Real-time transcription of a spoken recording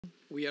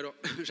Oui, alors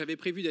j'avais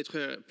prévu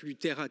d'être plus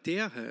terre à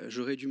terre.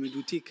 J'aurais dû me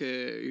douter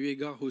qu'eu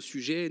égard au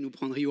sujet, nous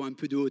prendrions un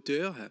peu de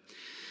hauteur.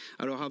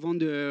 Alors avant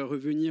de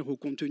revenir au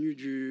contenu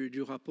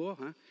du rapport,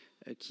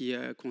 qui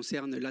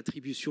concerne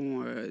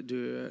l'attribution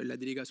de la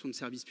délégation de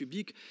service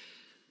public,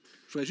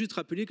 je voudrais juste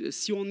rappeler que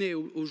si on est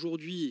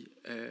aujourd'hui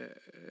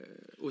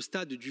au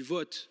stade du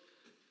vote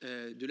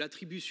de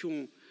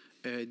l'attribution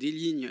des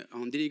lignes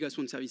en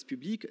délégation de service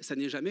public, ça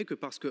n'est jamais que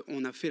parce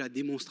qu'on a fait la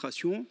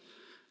démonstration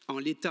en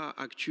l'état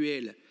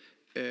actuel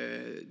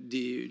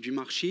du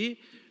marché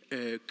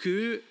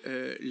que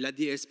la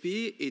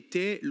DSP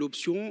était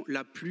l'option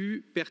la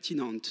plus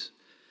pertinente.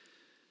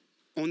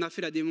 On a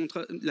fait la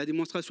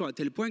démonstration à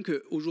tel point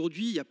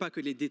qu'aujourd'hui, il n'y a pas que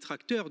les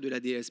détracteurs de la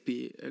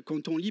DSP.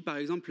 Quand on lit par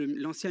exemple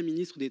l'ancien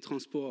ministre des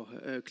Transports,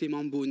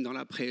 Clément Beaune, dans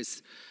la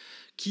presse,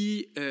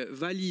 qui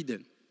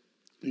valide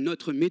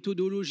notre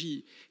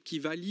méthodologie, qui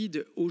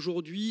valide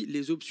aujourd'hui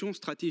les options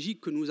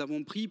stratégiques que nous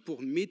avons prises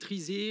pour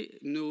maîtriser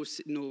le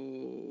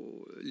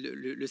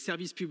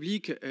service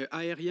public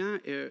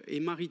aérien et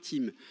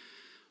maritime.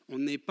 On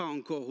n'est pas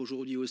encore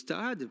aujourd'hui au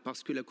stade,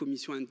 parce que la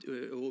Commission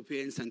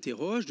européenne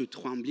s'interroge, de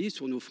trembler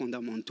sur nos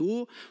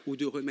fondamentaux ou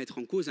de remettre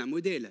en cause un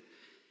modèle.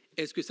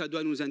 Est-ce que ça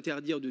doit nous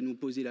interdire de nous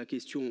poser la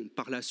question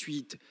par la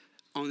suite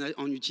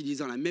en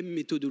utilisant la même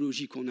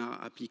méthodologie qu'on a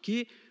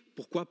appliquée?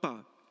 Pourquoi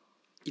pas?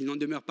 Il n'en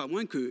demeure pas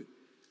moins que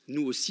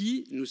nous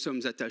aussi, nous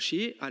sommes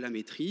attachés à la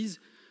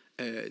maîtrise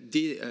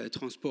des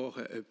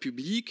transports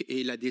publics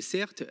et la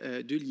desserte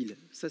de l'île.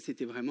 Ça,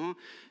 c'était vraiment,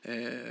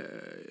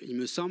 il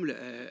me semble,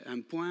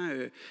 un point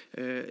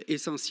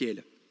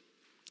essentiel.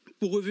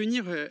 Pour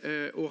revenir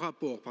au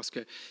rapport, parce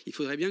qu'il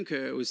faudrait bien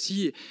que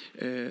aussi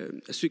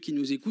ceux qui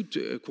nous écoutent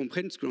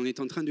comprennent ce que l'on est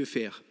en train de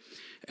faire.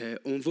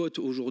 On vote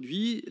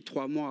aujourd'hui,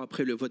 3 mois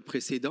après le vote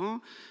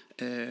précédent,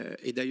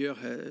 et d'ailleurs,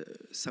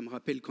 ça me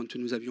rappelle quand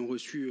nous avions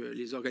reçu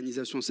les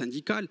organisations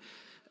syndicales,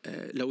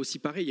 là aussi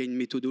pareil, il y a une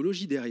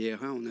méthodologie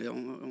derrière,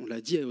 on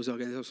l'a dit aux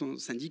organisations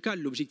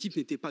syndicales, l'objectif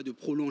n'était pas de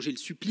prolonger le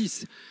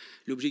supplice,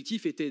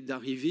 l'objectif était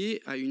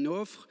d'arriver à une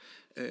offre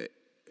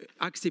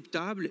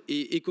acceptable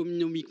et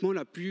économiquement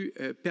la plus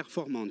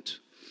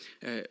performante.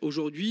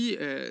 Aujourd'hui,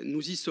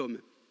 nous y sommes.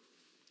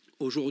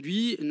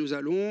 Aujourd'hui, nous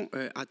allons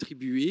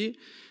attribuer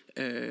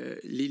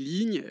les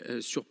lignes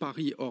sur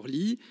Paris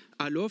Orly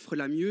à l'offre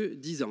la mieux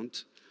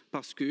disante,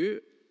 parce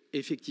que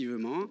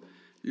effectivement,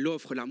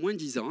 l'offre la moins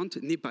disante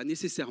n'est pas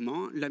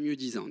nécessairement la mieux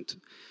disante.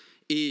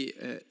 Et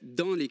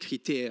dans les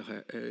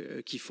critères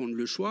qui fondent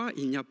le choix,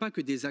 il n'y a pas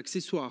que des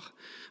accessoires.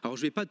 Alors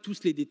je ne vais pas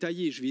tous les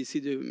détailler, je vais essayer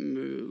de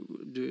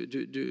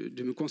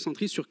me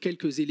concentrer sur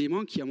quelques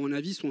éléments qui, à mon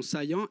avis, sont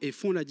saillants et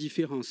font la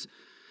différence.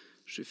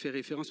 Je fais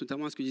référence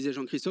notamment à ce que disait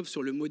Jean-Christophe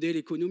sur le modèle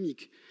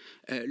économique.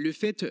 Le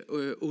fait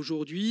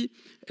aujourd'hui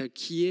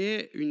qu'il y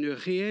ait une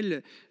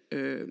réelle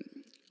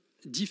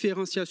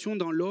différenciation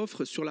dans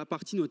l'offre sur la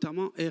partie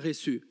notamment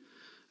RSE.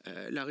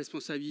 La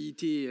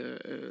responsabilité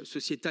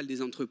sociétale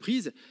des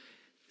entreprises,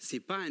 ce n'est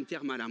pas un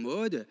terme à la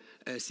mode,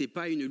 ce n'est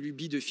pas une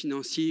lubie de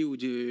financiers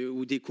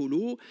ou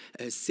d'écolos,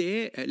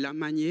 c'est la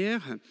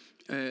manière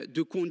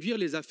de conduire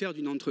les affaires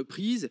d'une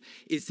entreprise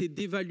et c'est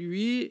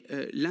d'évaluer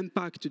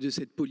l'impact de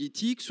cette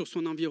politique sur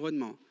son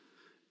environnement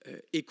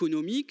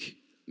économique,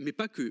 mais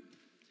pas que.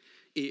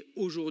 Et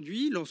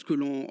aujourd'hui, lorsque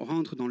l'on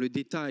rentre dans le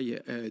détail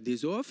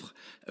des offres,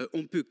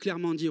 on peut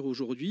clairement dire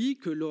aujourd'hui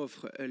que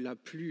l'offre la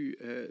plus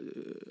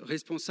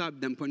responsable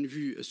d'un point de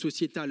vue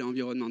sociétal et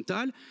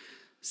environnemental,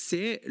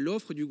 c'est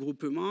l'offre du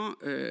groupement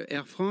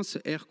Air France,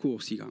 Air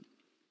Corsica.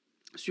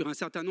 Sur un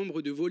certain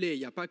nombre de volets, il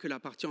n'y a pas que la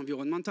partie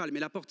environnementale, mais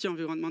la partie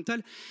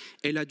environnementale,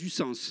 elle a du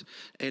sens.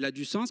 Elle a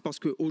du sens parce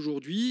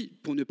qu'aujourd'hui,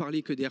 pour ne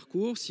parler que d'Air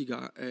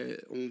Corsica,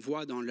 on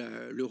voit dans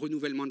le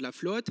renouvellement de la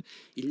flotte,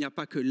 il n'y a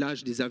pas que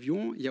l'âge des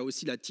avions, il y a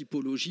aussi la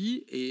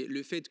typologie et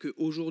le fait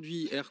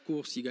qu'aujourd'hui, Air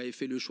Corsica ait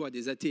fait le choix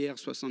des ATR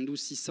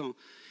 72-600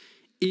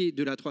 et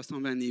de la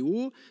 320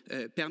 Neo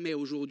permet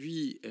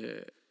aujourd'hui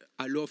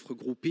à l'offre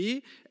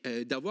groupée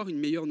d'avoir une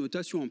meilleure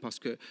notation parce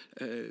que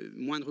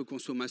moindre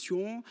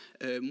consommation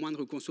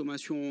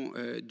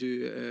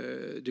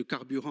de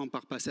carburant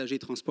par passager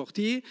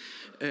transporté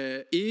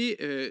et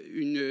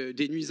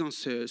des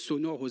nuisances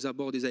sonores aux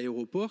abords des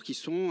aéroports qui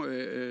sont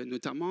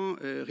notamment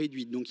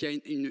réduites. Donc il y a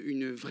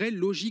une vraie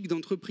logique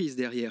d'entreprise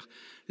derrière.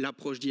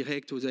 L'approche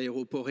directe aux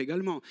aéroports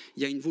également.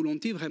 Il y a une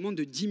volonté vraiment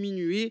de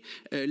diminuer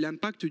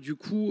l'impact du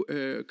coût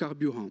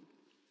carburant.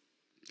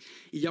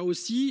 Il y a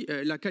aussi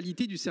la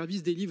qualité du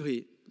service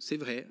délivré. C'est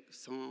vrai,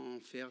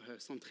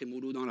 sans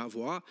trémolo dans la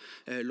voix,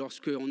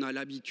 lorsqu'on a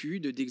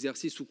l'habitude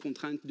d'exercer sous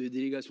contrainte de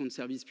délégation de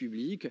service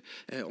public,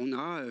 on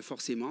a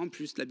forcément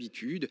plus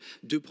l'habitude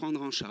de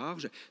prendre en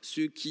charge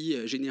ceux qui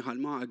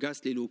généralement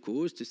agacent les low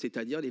cost,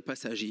 c'est-à-dire les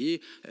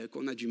passagers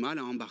qu'on a du mal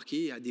à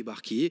embarquer et à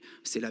débarquer.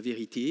 C'est la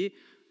vérité.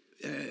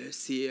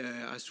 C'est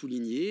à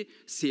souligner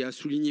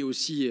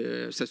aussi,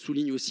 ça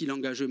souligne aussi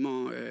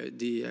l'engagement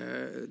des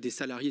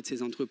salariés de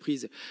ces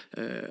entreprises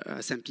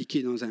à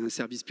s'impliquer dans un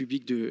service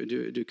public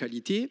de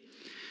qualité.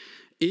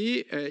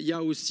 Et il y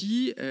a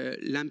aussi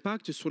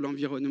l'impact sur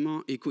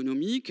l'environnement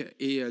économique,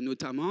 et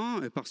notamment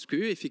parce que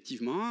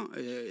effectivement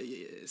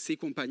ces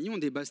compagnies ont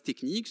des bases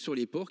techniques sur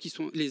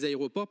les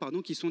aéroports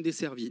qui sont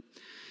desservis.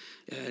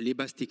 Les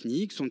bases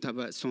techniques sont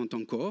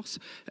en Corse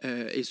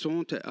et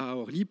sont à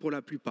Orly pour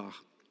la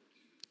plupart.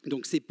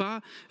 Donc ce n'est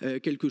pas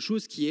quelque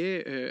chose qui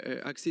est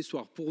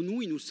accessoire. Pour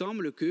nous, il nous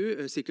semble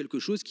que c'est quelque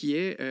chose qui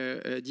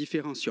est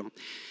différenciant.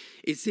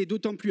 Et c'est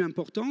d'autant plus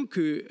important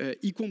que,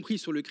 y compris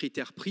sur le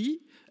critère prix,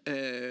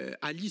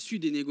 à l'issue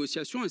des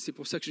négociations, et c'est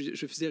pour ça que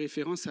je faisais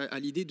référence à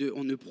l'idée de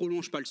on ne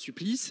prolonge pas le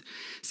supplice,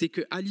 c'est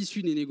qu'à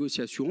l'issue des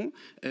négociations,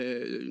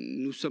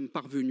 nous sommes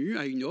parvenus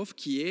à une offre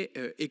qui est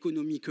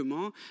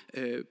économiquement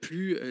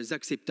plus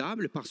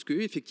acceptable, parce que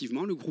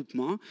effectivement le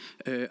groupement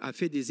a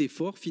fait des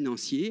efforts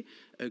financiers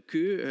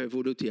que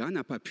Volotea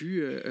n'a pas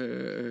pu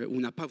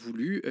ou n'a pas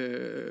voulu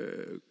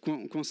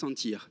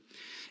consentir.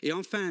 Et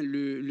enfin,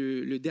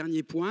 le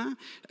dernier point,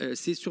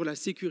 c'est sur la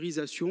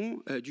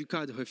sécurisation du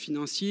cadre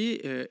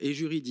financier et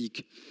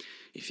juridique.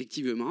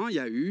 Effectivement, il y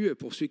a eu,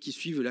 pour ceux qui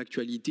suivent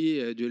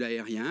l'actualité de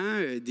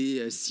l'aérien,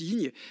 des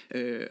signes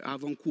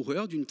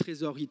avant-coureurs d'une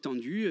trésorerie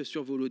tendue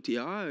sur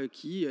Volotea,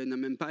 qui n'a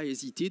même pas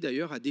hésité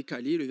d'ailleurs à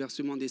décaler le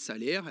versement des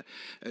salaires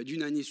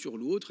d'une année sur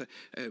l'autre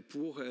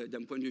pour,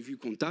 d'un point de vue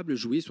comptable,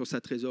 jouer sur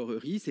sa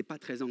trésorerie. C'est pas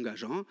très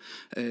engageant.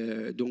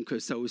 Donc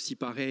ça aussi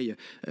pareil,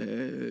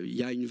 il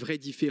y a une vraie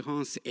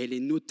différence. Elle est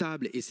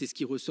notable et c'est ce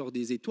qui ressort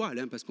des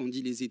étoiles, parce qu'on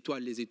dit les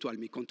étoiles,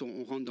 mais quand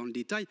on rentre dans le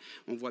détail,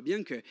 on voit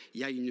bien qu'il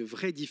y a une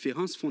vraie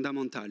différence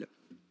fondamentale.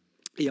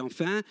 Et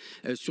enfin,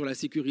 sur la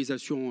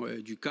sécurisation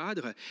du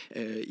cadre,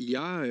 il y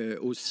a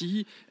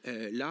aussi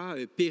la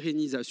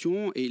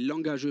pérennisation et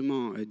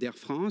l'engagement d'Air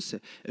France,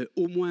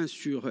 au moins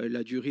sur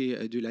la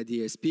durée de la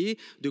DSP,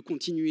 de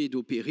continuer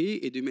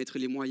d'opérer et de mettre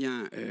les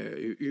moyens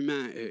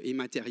humains et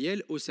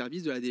matériels au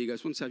service de la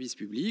délégation de service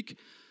public.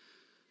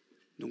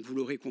 Donc vous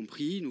l'aurez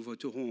compris, nous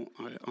voterons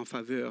en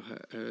faveur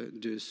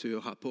de ce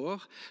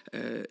rapport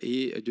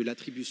et de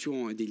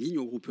l'attribution des lignes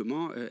au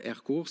groupement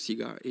Air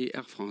Corsica et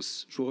Air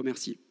France. Je vous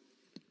remercie.